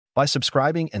By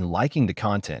subscribing and liking the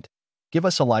content, give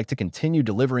us a like to continue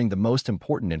delivering the most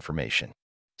important information.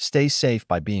 Stay safe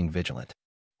by being vigilant.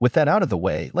 With that out of the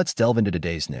way, let's delve into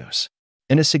today's news.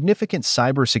 In a significant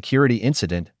cybersecurity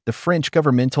incident, the French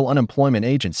governmental unemployment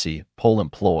agency, Pôle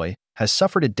emploi, has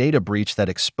suffered a data breach that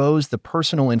exposed the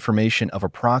personal information of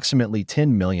approximately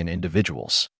 10 million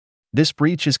individuals. This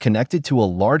breach is connected to a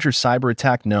larger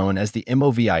cyberattack known as the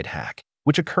MOVEit hack,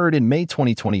 which occurred in May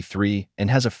 2023 and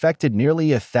has affected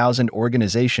nearly 1,000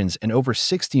 organizations and over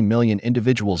 60 million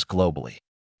individuals globally.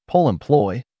 Pôle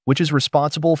emploi, which is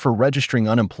responsible for registering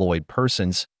unemployed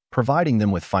persons, providing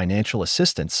them with financial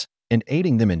assistance, and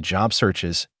aiding them in job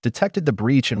searches, detected the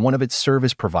breach in one of its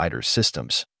service providers'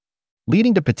 systems,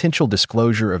 leading to potential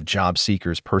disclosure of job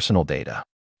seekers' personal data.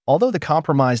 Although the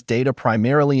compromised data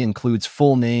primarily includes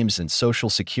full names and social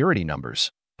security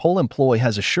numbers, Pôle emploi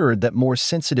has assured that more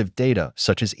sensitive data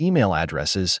such as email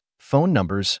addresses, phone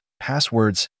numbers,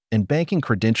 passwords, and banking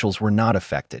credentials were not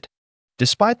affected.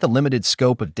 Despite the limited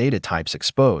scope of data types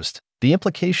exposed, the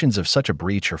implications of such a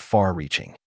breach are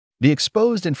far-reaching. The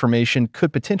exposed information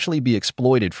could potentially be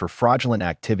exploited for fraudulent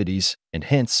activities, and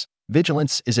hence,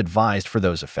 vigilance is advised for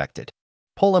those affected.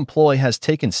 Pôle emploi has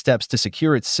taken steps to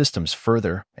secure its systems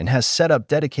further and has set up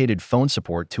dedicated phone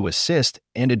support to assist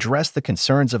and address the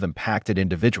concerns of impacted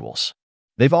individuals.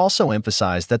 They've also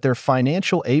emphasized that their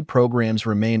financial aid programs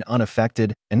remain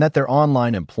unaffected and that their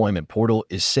online employment portal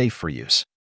is safe for use.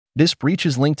 This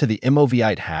breach's link to the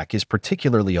MOVEit hack is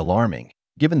particularly alarming,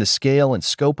 given the scale and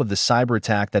scope of the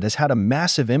cyberattack that has had a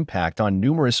massive impact on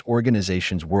numerous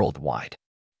organizations worldwide.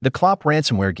 The Clop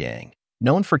ransomware gang,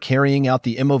 known for carrying out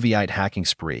the MOVEit hacking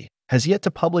spree, has yet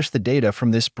to publish the data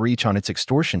from this breach on its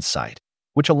extortion site,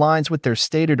 which aligns with their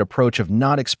stated approach of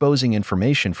not exposing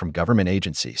information from government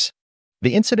agencies.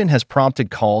 The incident has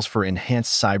prompted calls for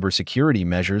enhanced cybersecurity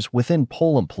measures within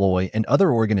Pôle emploi and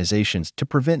other organizations to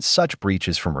prevent such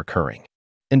breaches from recurring.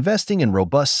 Investing in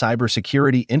robust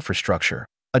cybersecurity infrastructure,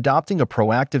 adopting a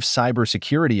proactive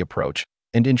cybersecurity approach,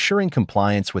 and ensuring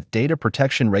compliance with data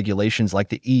protection regulations like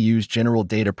the EU's General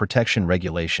Data Protection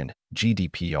Regulation,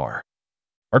 GDPR,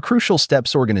 are crucial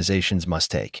steps organizations must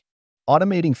take.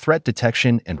 Automating threat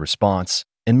detection and response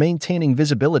and maintaining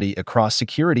visibility across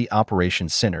Security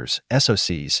Operations Centers,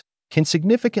 SOCs, can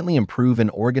significantly improve an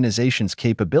organization's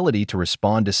capability to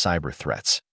respond to cyber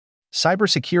threats.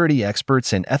 Cybersecurity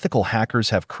experts and ethical hackers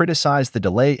have criticized the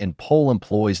delay in Pôle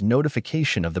emploi's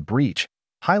notification of the breach,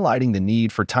 highlighting the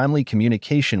need for timely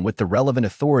communication with the relevant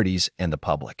authorities and the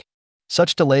public.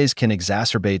 Such delays can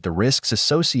exacerbate the risks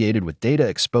associated with data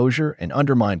exposure and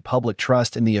undermine public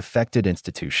trust in the affected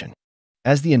institution.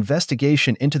 As the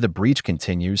investigation into the breach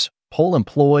continues, Pôle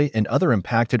emploi and other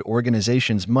impacted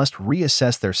organizations must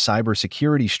reassess their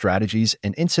cybersecurity strategies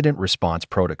and incident response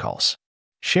protocols.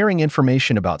 Sharing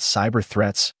information about cyber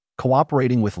threats,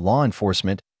 cooperating with law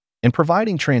enforcement, and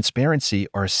providing transparency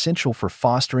are essential for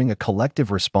fostering a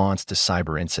collective response to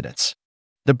cyber incidents.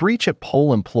 The breach at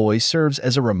Pôle emploi serves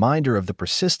as a reminder of the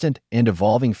persistent and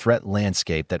evolving threat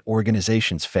landscape that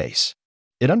organizations face.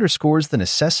 It underscores the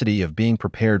necessity of being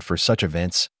prepared for such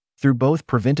events through both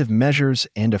preventive measures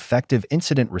and effective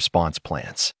incident response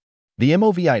plans. The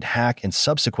MOVEit hack and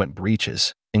subsequent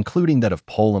breaches, including that of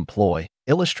Pôle emploi,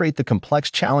 illustrate the complex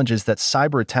challenges that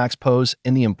cyber attacks pose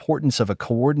and the importance of a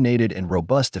coordinated and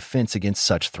robust defense against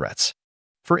such threats.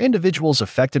 For individuals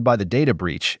affected by the data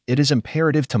breach, it is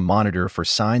imperative to monitor for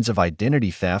signs of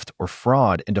identity theft or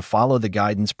fraud and to follow the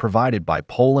guidance provided by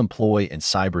Pôle emploi and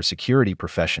cybersecurity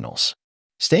professionals.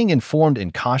 Staying informed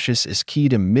and cautious is key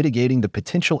to mitigating the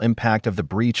potential impact of the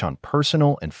breach on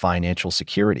personal and financial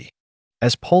security.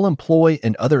 As Pôle emploi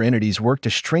and other entities work to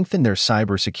strengthen their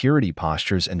cybersecurity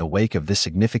postures in the wake of this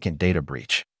significant data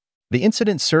breach, the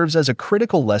incident serves as a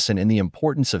critical lesson in the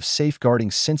importance of safeguarding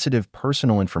sensitive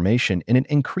personal information in an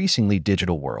increasingly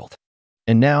digital world.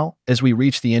 And now, as we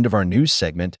reach the end of our news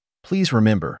segment, please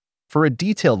remember, for a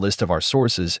detailed list of our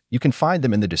sources, you can find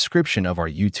them in the description of our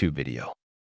YouTube video.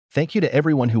 Thank you to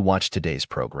everyone who watched today's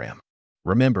program.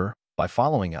 Remember, by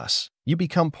following us, you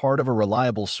become part of a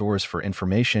reliable source for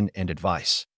information and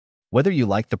advice. Whether you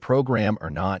like the program or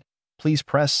not, please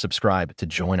press subscribe to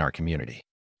join our community.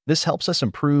 This helps us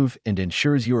improve and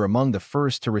ensures you are among the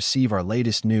first to receive our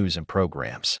latest news and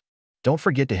programs. Don't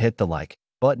forget to hit the like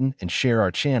button and share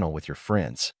our channel with your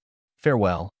friends.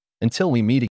 Farewell, until we meet again.